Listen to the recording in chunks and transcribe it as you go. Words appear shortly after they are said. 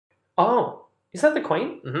Oh, is that the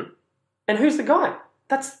Queen? Mm-hmm. And who's the guy?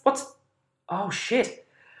 What's... Oh, shit.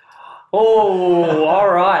 Oh,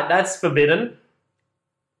 all right. That's forbidden.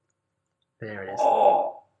 There it is.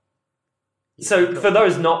 Oh. So, for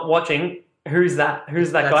those not watching, who's that?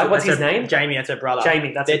 Who's that guy? What's his name? Jamie, that's her brother.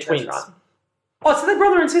 Jamie, They're twins. Right. Oh, so they're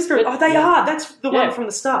brother and sister. Oh, they are. That's the one from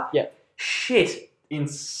the start. Yeah. Shit.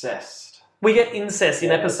 Incest. We get incest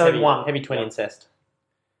in episode 1. Heavy twin incest.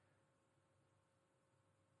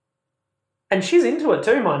 And she's into it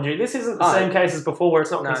too, mind you. This isn't the same case as before where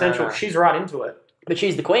it's not consensual. No. She's right into it. But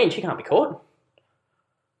she's the queen. She can't be caught.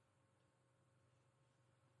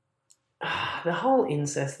 The whole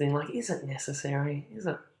incest thing, like, isn't necessary, is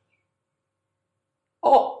it?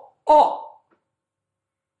 Oh!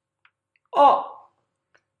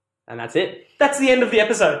 And that's it. That's the end of the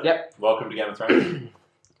episode. Yep. Welcome to Game of Thrones.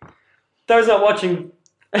 Those not watching...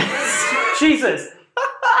 Jesus!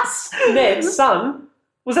 Ned's son...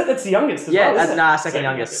 That's the youngest as well, isn't it? Second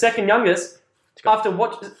youngest. Second youngest,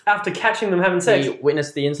 after catching them having sex, He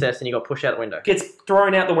witnessed the incest and he got pushed out the window. gets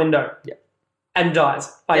thrown out the window. Yeah. And dies,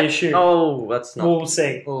 I assume. Oh, that's not... We'll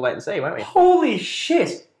see. We'll wait and see, won't we? Holy shit!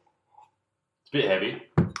 It's a bit heavy.